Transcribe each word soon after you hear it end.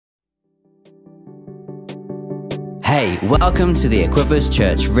Hey, welcome to the Equippers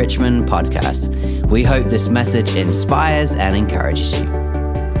Church Richmond podcast. We hope this message inspires and encourages you.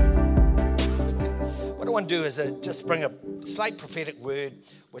 What I want to do is just bring a slight prophetic word,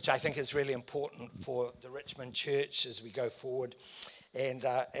 which I think is really important for the Richmond church as we go forward. And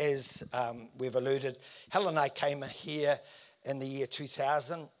as we've alluded, Helen and I came here in the year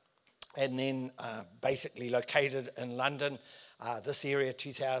 2000 and then basically located in London, this area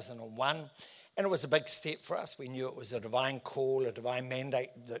 2001. And it was a big step for us. We knew it was a divine call, a divine mandate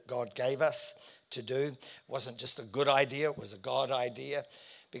that God gave us to do. It wasn't just a good idea, it was a God idea,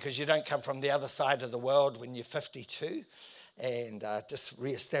 because you don't come from the other side of the world when you're 52 and just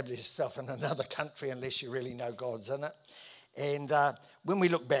re-establish yourself in another country unless you really know God's in it. And when we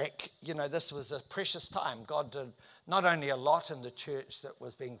look back, you know, this was a precious time. God did not only a lot in the church that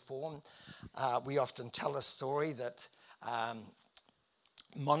was being formed. We often tell a story that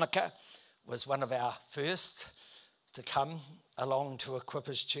Monica was one of our first to come along to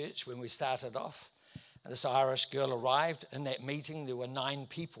Equippers Church when we started off. And this Irish girl arrived. In that meeting, there were 9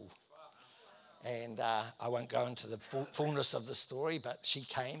 people. And I won't go into the fullness of the story, but she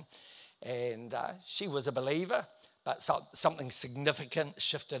came. And she was a believer, but something significant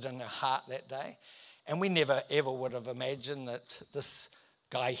shifted in her heart that day. And we never, ever would have imagined that this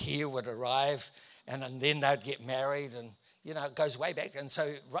guy here would arrive and then they'd get married, and you know, it goes way back. And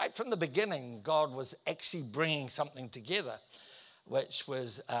so right from the beginning, God was actually bringing something together, which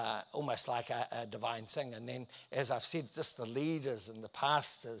was almost like a divine thing. And then, as I've said, just the leaders and the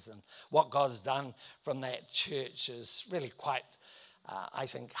pastors and what God's done from that church is really quite, I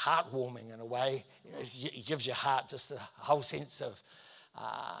think, heartwarming in a way. It gives your heart just a whole sense of,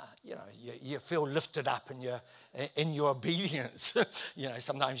 you know, you feel lifted up in your obedience. You know,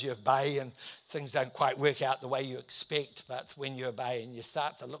 sometimes you obey and things don't quite work out the way you expect, but when you obey and you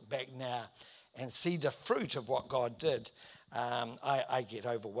start to look back now and see the fruit of what God did, I get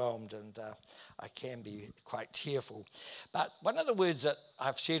overwhelmed and I can be quite tearful. But one of the words that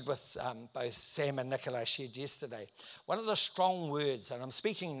I've shared with both Sam and Nicola, I shared yesterday, one of the strong words, and I'm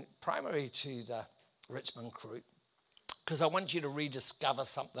speaking primarily to the Richmond group, because I want you to rediscover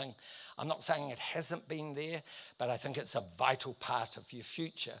something. I'm not saying it hasn't been there, but I think it's a vital part of your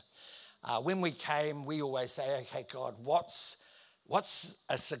future. When we came, we always say, okay, God, what's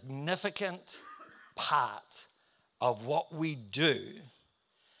a significant part of what we do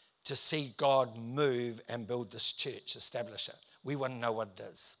to see God move and build this church, establish it? We want to know what it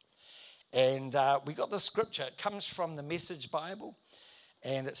is. And we got the scripture. It comes from the Message Bible,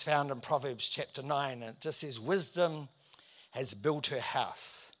 and it's found in Proverbs chapter 9, and it just says, wisdom has built her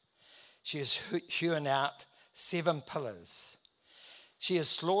house. She has hewn out 7 pillars. She has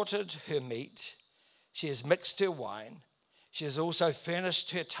slaughtered her meat. She has mixed her wine. She has also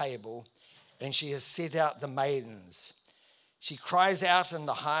furnished her table, and she has set out the maidens. She cries out in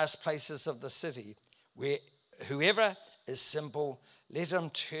the highest places of the city, where whoever is simple, let him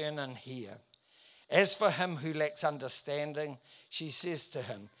turn and hear. As for him who lacks understanding, she says to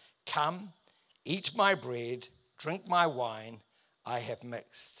him, come, eat my bread, drink my wine I have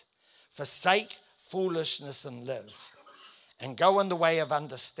mixed. Forsake foolishness and live, and go in the way of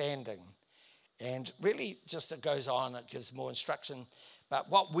understanding. And really, just it goes on, it gives more instruction. But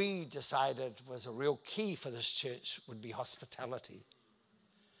what we decided was a real key for this church would be hospitality.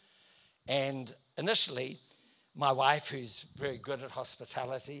 And initially, my wife, who's very good at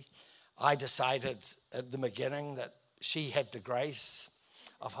hospitality, I decided at the beginning that she had the grace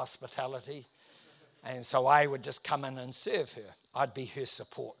of hospitality. And so I would just come in and serve her. I'd be her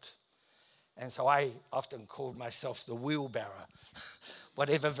support. And so I often called myself the wheelbarrow.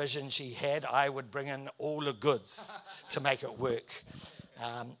 Whatever vision she had, I would bring in all the goods to make it work.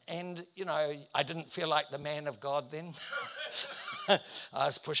 And, you know, I didn't feel like the man of God then. I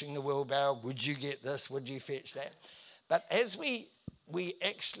was pushing the wheelbarrow. Would you get this? Would you fetch that? But as we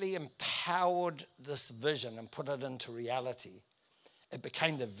actually empowered this vision and put it into reality, it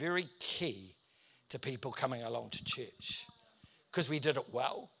became the very key to people coming along to church, because we did it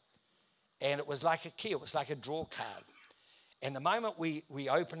well, and it was like a key, it was like a draw card. And the moment we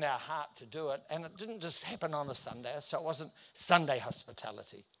opened our heart to do it, and it didn't just happen on a Sunday, so it wasn't Sunday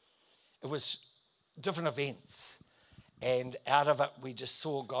hospitality, it was different events, and out of it we just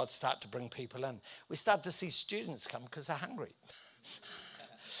saw God start to bring people in. We started to see students come because they're hungry.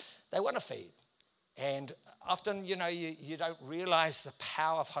 They want to feed. And often, you know, you don't realize the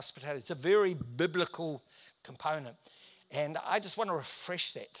power of hospitality. It's a very biblical component. And I just want to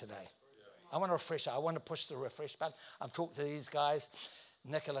refresh that today. I want to refresh it. I want to push the refresh button. I've talked to these guys.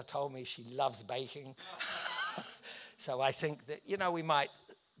 Nicola told me she loves baking. So I think that, you know, we might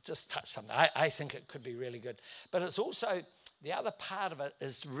just touch something. I think it could be really good. But it's also, the other part of it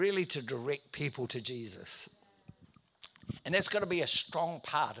is really to direct people to Jesus. And that's got to be a strong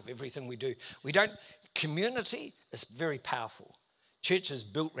part of everything we do. Community is very powerful. Church is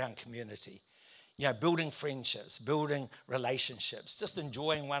built around community. Building friendships, building relationships, just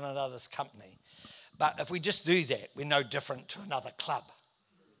enjoying one another's company. But if we just do that, we're no different to another club.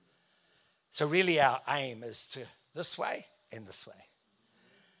 So really our aim is to this way and this way.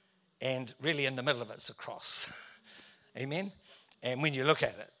 And really in the middle of it's a cross. Amen? And when you look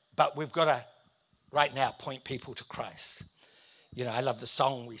at it, but we've got to right now point people to Christ. I love the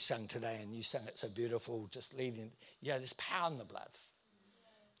song we sang today, and you sang it so beautiful, just leading. There's power in the blood.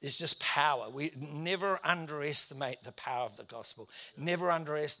 There's just power. We never underestimate the power of the gospel. Never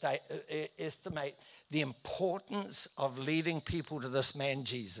underestimate the importance of leading people to this man,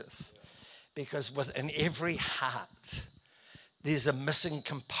 Jesus. Because within every heart, there's a missing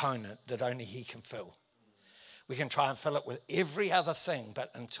component that only he can fill. We can try and fill it with every other thing,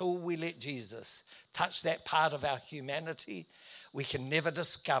 but until we let Jesus touch that part of our humanity, we can never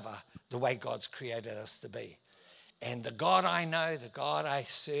discover the way God's created us to be. And the God I know, the God I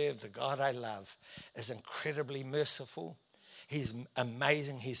serve, the God I love is incredibly merciful. He's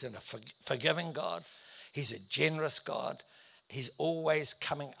amazing. He's a forgiving God. He's a generous God. He's always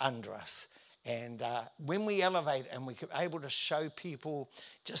coming under us. And when we elevate and we're able to show people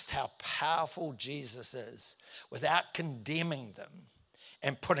just how powerful Jesus is without condemning them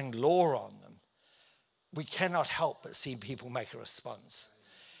and putting law on them, we cannot help but see people make a response.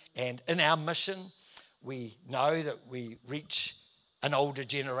 And in our mission, we know that we reach an older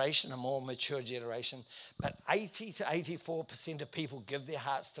generation, a more mature generation, but 80 to 84% of people give their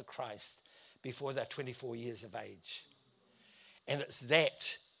hearts to Christ before they're 24 years of age. And it's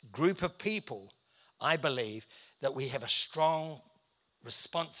that group of people, I believe, that we have a strong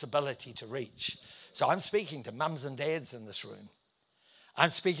responsibility to reach. So I'm speaking to mums and dads in this room. I'm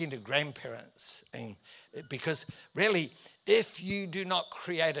speaking to grandparents, and because really, if you do not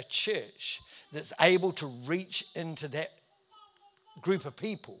create a church that's able to reach into that group of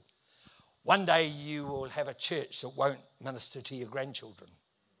people, one day you will have a church that won't minister to your grandchildren.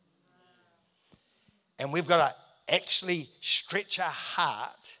 And we've got to actually stretch our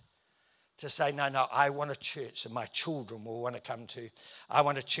heart to say, no, I want a church that my children will want to come to. I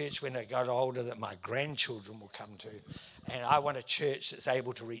want a church when they get older that my grandchildren will come to. And I want a church that's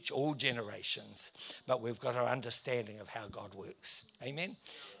able to reach all generations. But we've got an understanding of how God works. Amen?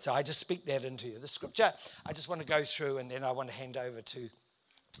 So I just speak that into you. The scripture I just want to go through, and then I want to hand over to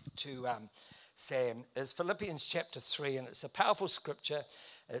Sam, is Philippians chapter 3. And it's a powerful scripture.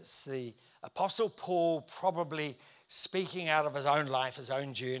 It's the Apostle Paul probably speaking out of his own life, his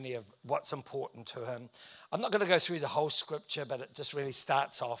own journey of what's important to him. I'm not going to go through the whole scripture, but it just really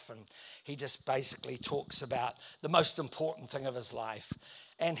starts off, and he just basically talks about the most important thing of his life.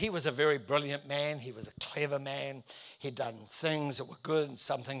 And he was a very brilliant man. He was a clever man. He'd done things that were good and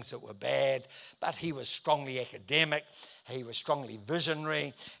some things that were bad, but he was strongly academic. He was strongly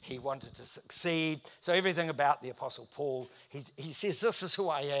visionary. He wanted to succeed. So everything about the Apostle Paul, he says, this is who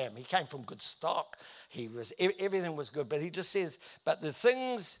I am. He came from good stock. Everything was good. But he just says, but the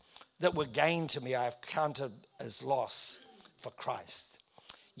things that were gained to me I have counted as loss for Christ.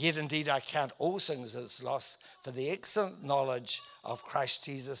 Yet indeed I count all things as loss for the excellent knowledge of Christ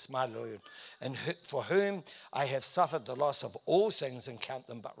Jesus my Lord, and for whom I have suffered the loss of all things and count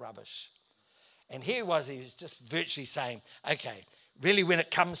them but rubbish. And he was just virtually saying, okay, really when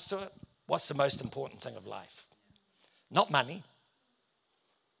it comes to it, what's the most important thing of life? Not money,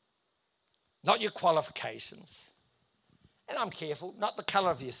 not your qualifications, and I'm careful, not the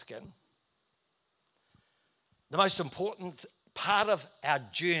color of your skin. The most important part of our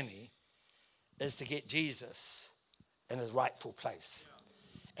journey is to get Jesus in his rightful place.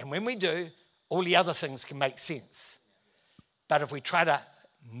 And when we do, all the other things can make sense. But if we try to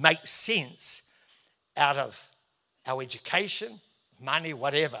make sense out of our education, money,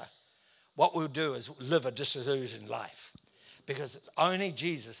 whatever, what we'll do is live a disillusioned life. Because it's only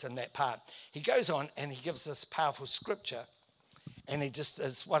Jesus in that part. He goes on and he gives this powerful scripture. And he just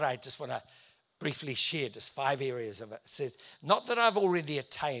is what I just want to briefly share, just 5 areas of it. It says, not that I've already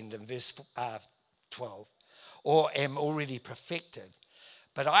attained, in verse 12, or am already perfected,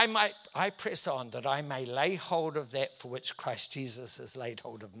 but I press on that I may lay hold of that for which Christ Jesus has laid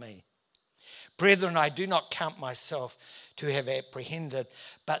hold of me. Brethren, I do not count myself to have apprehended,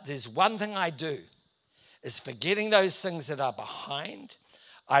 but there's one thing I do, is forgetting those things that are behind,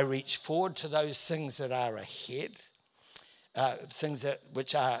 I reach forward to those things that are ahead,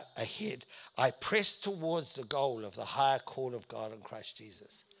 which are ahead. I press towards the goal of the higher call of God in Christ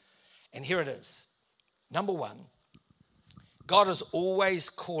Jesus. And here it is. Number one, God is always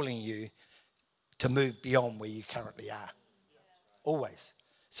calling you to move beyond where you currently are. Always.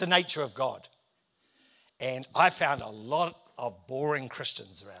 It's the nature of God. And I found a lot of boring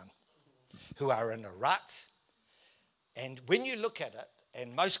Christians around who are in a rut. And when you look at it,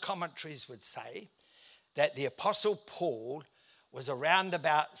 and most commentaries would say that the Apostle Paul was around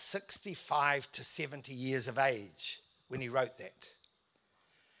about 65 to 70 years of age when he wrote that.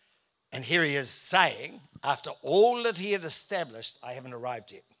 And here he is saying, after all that he had established, I haven't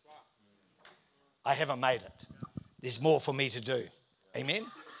arrived yet. I haven't made it. There's more for me to do. Amen?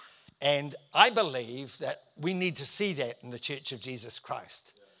 And I believe that we need to see that in the Church of Jesus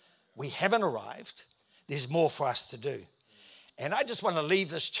Christ. We haven't arrived. There's more for us to do. And I just want to leave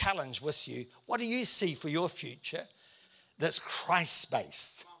this challenge with you. What do you see for your future that's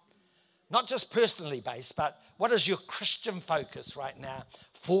Christ-based? Not just personally based, but what is your Christian focus right now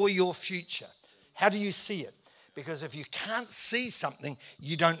for your future? How do you see it? Because if you can't see something,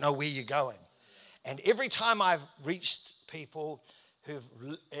 you don't know where you're going. And every time I've reached people who've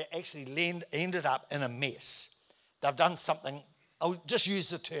actually ended up in a mess, they've done something, I'll just use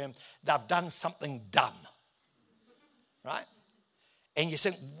the term, they've done something dumb, right? And you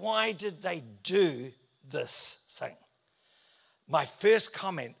think, why did they do this thing? My first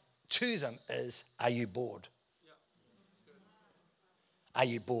comment to them is, are you bored? Are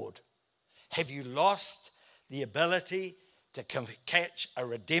you bored? Have you lost the ability to catch a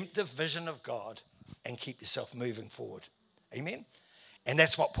redemptive vision of God and keep yourself moving forward? Amen? And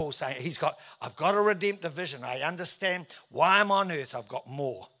that's what Paul's saying. I've got a redemptive vision. I understand why I'm on earth. I've got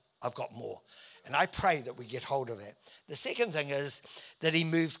more. I've got more. And I pray that we get hold of that. The second thing is that he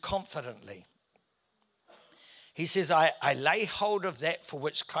moved confidently. He says, I lay hold of that for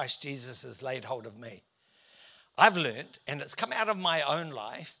which Christ Jesus has laid hold of me. I've learned, and it's come out of my own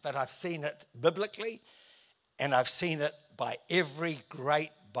life, but I've seen it biblically, and I've seen it by every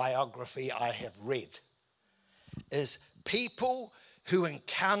great biography I have read, is people who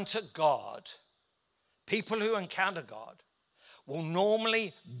encounter God will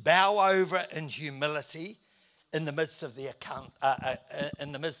normally bow over in humility in the midst of the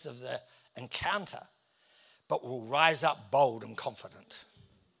encounter, but will rise up bold and confident.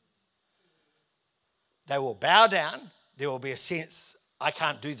 They will bow down. There will be a sense, I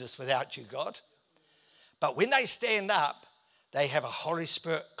can't do this without you, God. But when they stand up, they have a Holy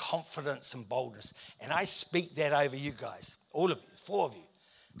Spirit confidence and boldness. And I speak that over you guys, all of you, 4 of you.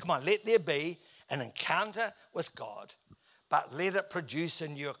 Come on, let there be an encounter with God, but let it produce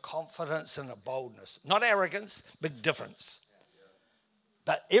in you a confidence and a boldness. Not arrogance, big difference.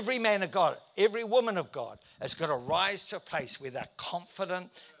 But every man of God, every woman of God has got to rise to a place where they're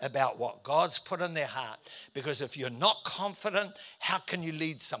confident about what God's put in their heart. Because if you're not confident, how can you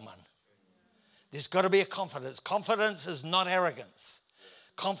lead someone? There's got to be a confidence. Confidence is not arrogance.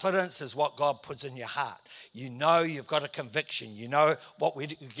 Confidence is what God puts in your heart. You know you've got a conviction. You know what we're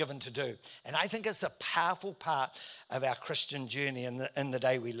given to do. And I think it's a powerful part of our Christian journey in the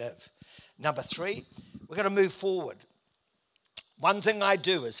day we live. Number 3, we've got to move forward. One thing I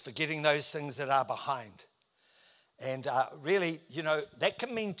do is forgetting those things that are behind. And really, that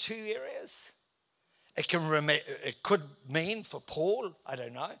can mean 2 areas. It could mean, for Paul, I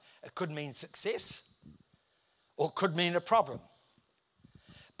don't know, it could mean success, or it could mean a problem.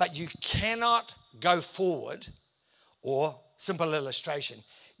 But you cannot go forward, or simple illustration,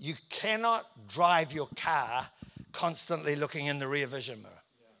 you cannot drive your car constantly looking in the rear vision mirror.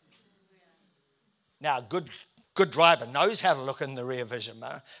 Now, a good driver knows how to look in the rear vision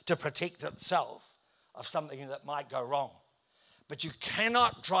mirror to protect itself of something that might go wrong. But you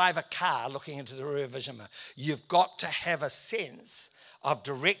cannot drive a car looking into the rear vision mirror. You've got to have a sense of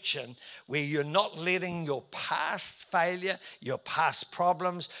direction where you're not letting your past failure, your past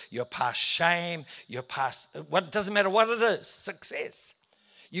problems, your past shame, doesn't matter what it is, success.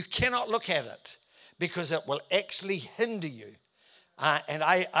 You cannot look at it because it will actually hinder you. And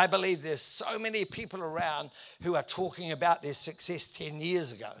I believe there's so many people around who are talking about their success 10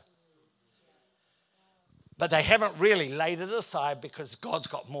 years ago. But they haven't really laid it aside because God's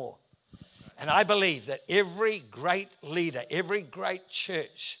got more. And I believe that every great leader, every great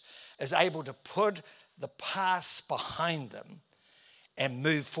church is able to put the past behind them and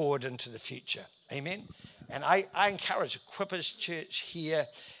move forward into the future. Amen? And I encourage Equippers Church here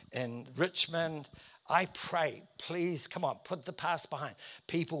in Richmond. I pray, please, come on, put the past behind.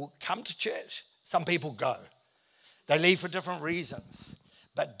 People come to church. Some people go. They leave for different reasons.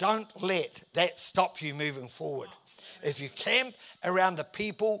 But don't let that stop you moving forward. If you camp around the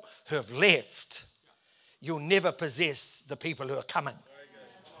people who have left, you'll never possess the people who are coming.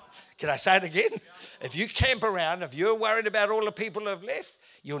 Can I say it again? If you camp around, if you're worried about all the people who have left,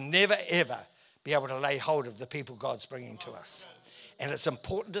 you'll never, ever be able to lay hold of the people God's bringing to us. And it's an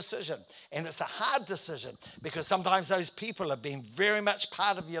important decision. And it's a hard decision because sometimes those people have been very much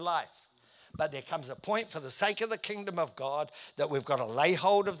part of your life. But there comes a point for the sake of the kingdom of God that we've got to lay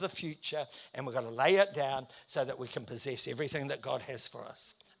hold of the future and we've got to lay it down so that we can possess everything that God has for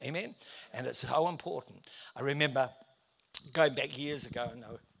us. Amen? And it's so important. I remember going back years ago and I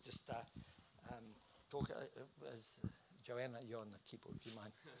just talking. Joanna, you're on the keyboard. Do you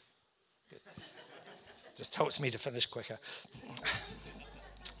mind? Good. Just helps me to finish quicker.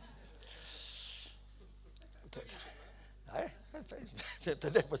 Good.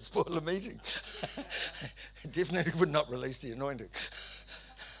 But that would spoil the meeting. Definitely would not release the anointing.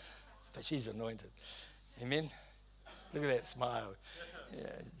 But she's anointed. Amen? Look at that smile. Yeah,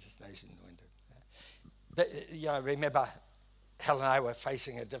 just know she's anointed. But I remember Helen and I were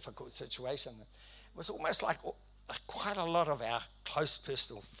facing a difficult situation. It was almost like quite a lot of our close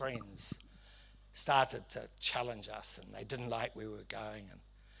personal friends started to challenge us and they didn't like where we were going. And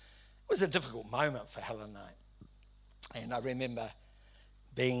it was a difficult moment for Helen and I. And I remember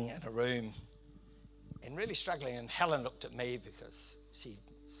being in a room and really struggling. And Helen looked at me because she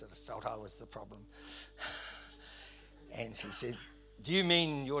sort of felt I was the problem. And she said, "Do you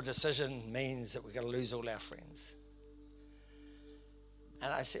mean your decision means that we're going to lose all our friends?"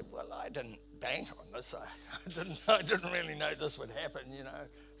 And I said, "Well, I didn't bank on this. I didn't really know this would happen,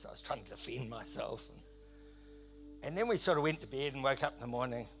 So I was trying to defend myself. And then we sort of went to bed and woke up in the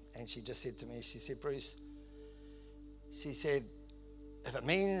morning. And she just said to me, she said, "Bruce," she said, "if it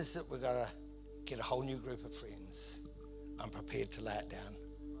means that we've got to get a whole new group of friends, I'm prepared to lay it down.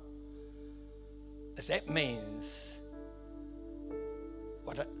 If that means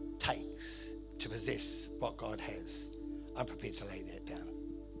what it takes to possess what God has, I'm prepared to lay that down."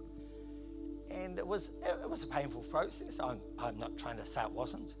 And it was a painful process. I'm not trying to say it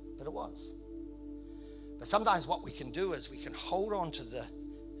wasn't, but it was. But sometimes what we can do is we can hold on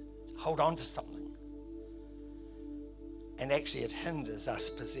to something, and actually it hinders us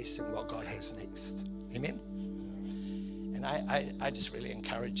possessing what God has next. Amen? And I just really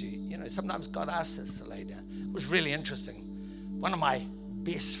encourage you. Sometimes God asks us to lay down. It was really interesting. One of my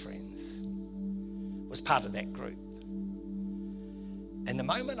best friends was part of that group. And the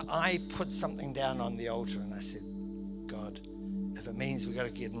moment I put something down on the altar and I said, "God, if it means we've got to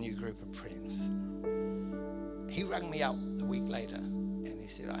get a new group of friends," he rang me up a week later and he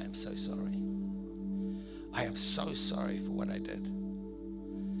said, "I am so sorry. I am so sorry for what I did."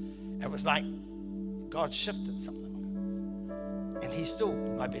 It was like God shifted something. And he's still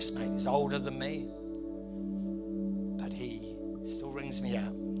my best mate. He's older than me. But he still rings me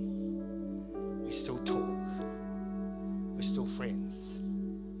up. We still talk. We're still friends.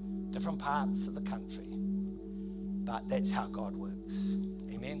 Different parts of the country. But that's how God works.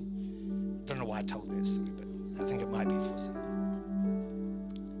 Amen? Don't know why I told that story, but I think it might be for some.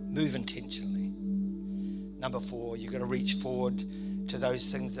 Move intentionally. Number 4, you've got to reach forward to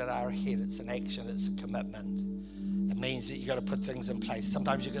those things that are ahead. It's an action, it's a commitment. It means that you've got to put things in place.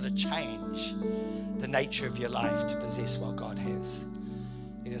 Sometimes you've got to change the nature of your life to possess what God has.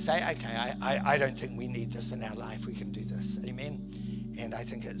 You can say, "Okay, I don't think we need this in our life. We can do this." Amen? And I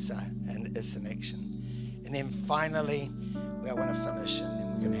think it's an action. And then finally, I want to finish, and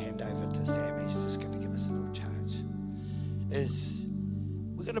then we're going to hand over to Sam. He's just going to give us a little charge.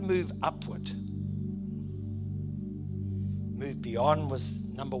 We're going to move upward. Move beyond was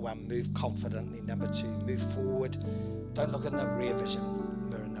number 1. Move confidently. Number 2, move forward. Don't look in the rear vision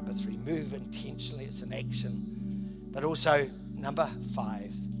mirror. Number 3, move intentionally. It's an action. But also, number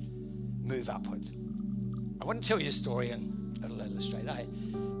 5, move upward. I want to tell you a story and it'll illustrate.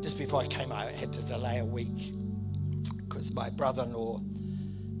 Just before I came out, I had to delay a week because my brother-in-law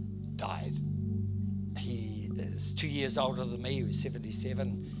died. He is 2 years older than me. He was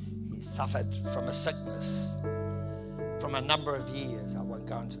 77. He suffered from a sickness from a number of years. I won't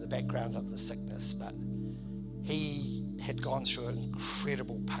go into the background of the sickness, but he had gone through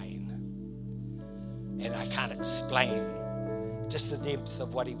incredible pain. And I can't explain just the depths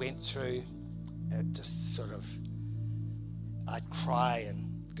of what he went through. It just sort of, I'd cry and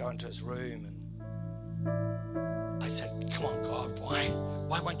go into his room and I'd say, "Come on, God,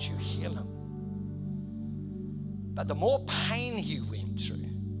 why won't you heal him?" But the more pain he went through,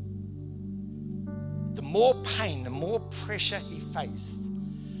 the more pain, the more pressure he faced,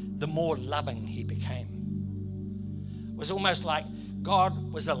 the more loving he became. It was almost like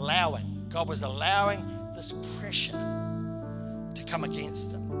God was allowing this pressure to come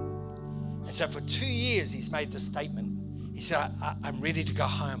against him. And so for 2 years, he's made this statement. He said, I'm ready to go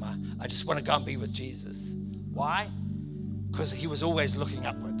home. I just want to go and be with Jesus. Why? Because he was always looking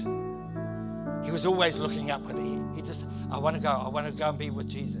upward. He was always looking upward. He just, I want to go and be with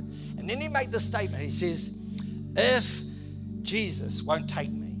Jesus. And then he made this statement. He says, if Jesus won't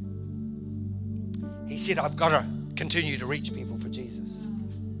take me, he said, I've got to continue to reach people for Jesus.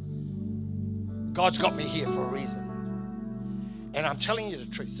 God's got me here for a reason. And I'm telling you the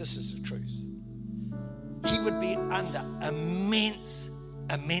truth. This is the truth. He would be under immense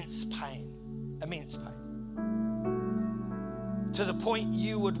pain. Immense pain. To the point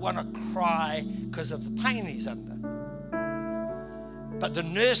you would want to cry because of the pain he's under. But the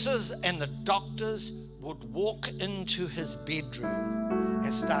nurses and the doctors would walk into his bedroom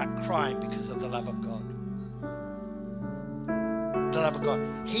and start crying because of the love of God. The love of God.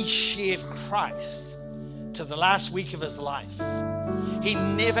 He shared Christ to the last week of his life. He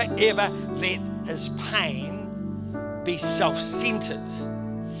never ever let his pain be self-centered.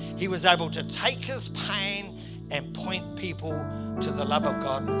 He was able to take his pain and point people to the love of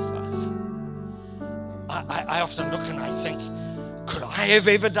God in his life. I often look and I think, could I have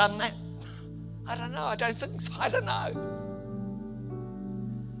ever done that? I don't know. I don't think so. I don't know.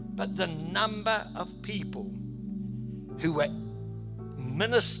 But the number of people who were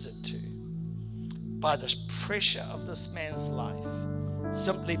ministered to by the pressure of this man's life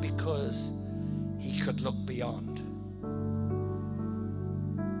simply because he could look beyond.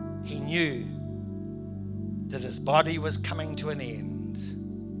 He knew that his body was coming to an end,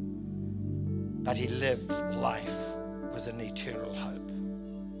 but he lived life with an eternal hope.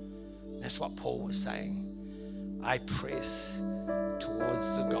 That's what Paul was saying. I press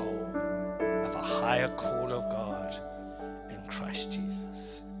towards the goal of a higher call of God in Christ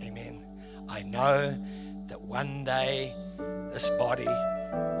Jesus. Amen. I know that one day this body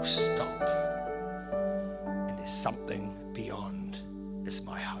will stop, and there's something beyond is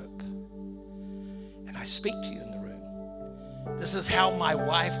my hope. And I speak to you in the room. This is how my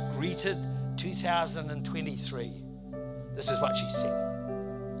wife greeted 2023. This is what she said.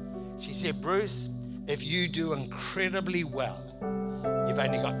 She said, Bruce, if you do incredibly well, you've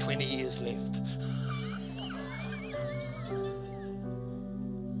only got 20 years left.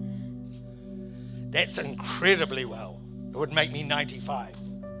 That's incredibly well. It would make me 95.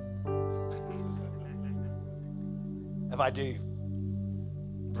 If I do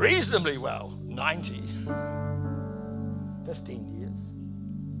reasonably well, 90. 15 years.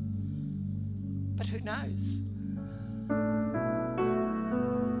 But who knows?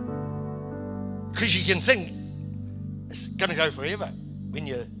 Because you can think it's going to go forever. When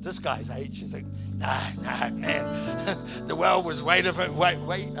you're this guy's age, you think, nah, man, the world was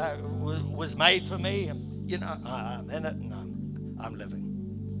was made for me, and I'm in it and I'm living.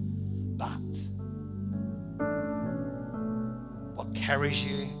 But what carries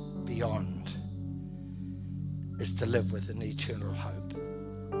you beyond is to live with an eternal hope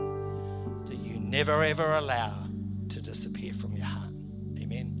that you never ever allow to disappear from your heart.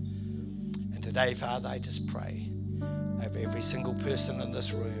 Amen. And today, Father, I just pray over every single person in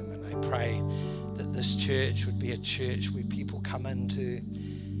this room, and I pray that this church would be a church where people come into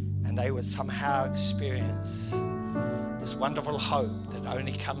and they would somehow experience this wonderful hope that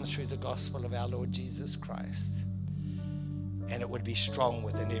only comes through the gospel of our Lord Jesus Christ, and it would be strong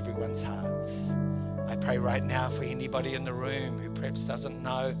within everyone's hearts. I pray right now for anybody in the room who perhaps doesn't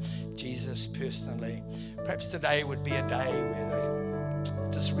know Jesus personally. Perhaps today would be a day where they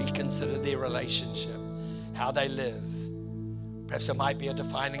just reconsider their relationship, how they live. Perhaps it might be a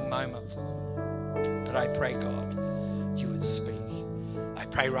defining moment for them. But I pray, God, you would speak. I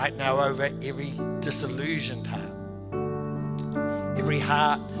pray right now over every disillusioned heart, every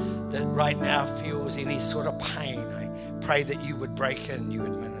heart that right now feels any sort of pain. I pray that you would break in, you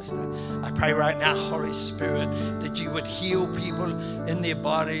would minister. I pray right now, Holy Spirit, that you would heal people in their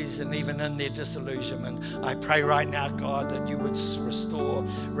bodies and even in their disillusionment. I pray right now, God, that you would restore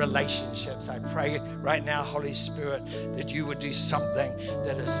relationships. I pray right now, Holy Spirit, that you would do something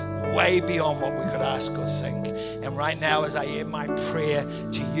that is way beyond what we could ask or think. And right now, as I end my prayer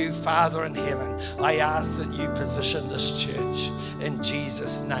to you, Father in heaven, I ask that you position this church in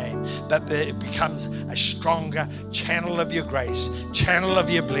Jesus' name, but it becomes a stronger channel of your grace, channel of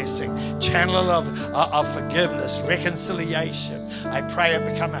your blessing, channel of forgiveness, reconciliation. I pray it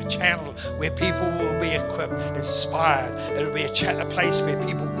become a channel where people will be equipped, inspired. It'll be a place where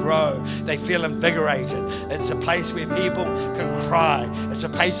people grow. They feel invigorated. It's a place where people can cry. It's a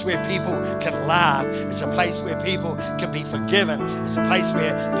place where people can laugh. It's a place where people can be forgiven. It's a place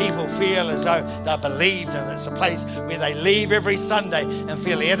where people feel as though they're believed in. It's a place where they leave every Sunday and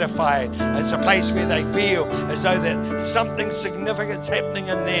feel edified. It's a place where they feel as though that something significant's happening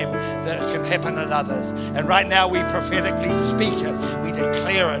in them that it can happen in others. And right now we prophetically speak it, we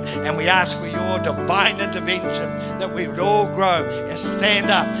declare it, and we ask for your divine intervention that we would all grow and stand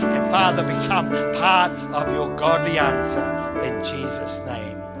up and, Father, become part of your godly answer. In Jesus'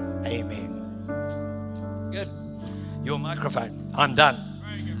 name, amen. Good. Your microphone. I'm done.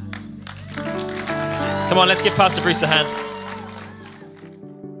 Come on, let's give Pastor Bruce a hand.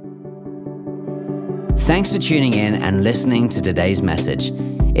 Thanks for tuning in and listening to today's message.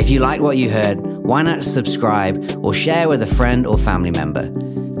 If you like what you heard, why not subscribe or share with a friend or family member?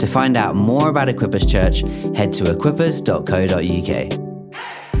 To find out more about Equippers Church, head to equippers.co.uk.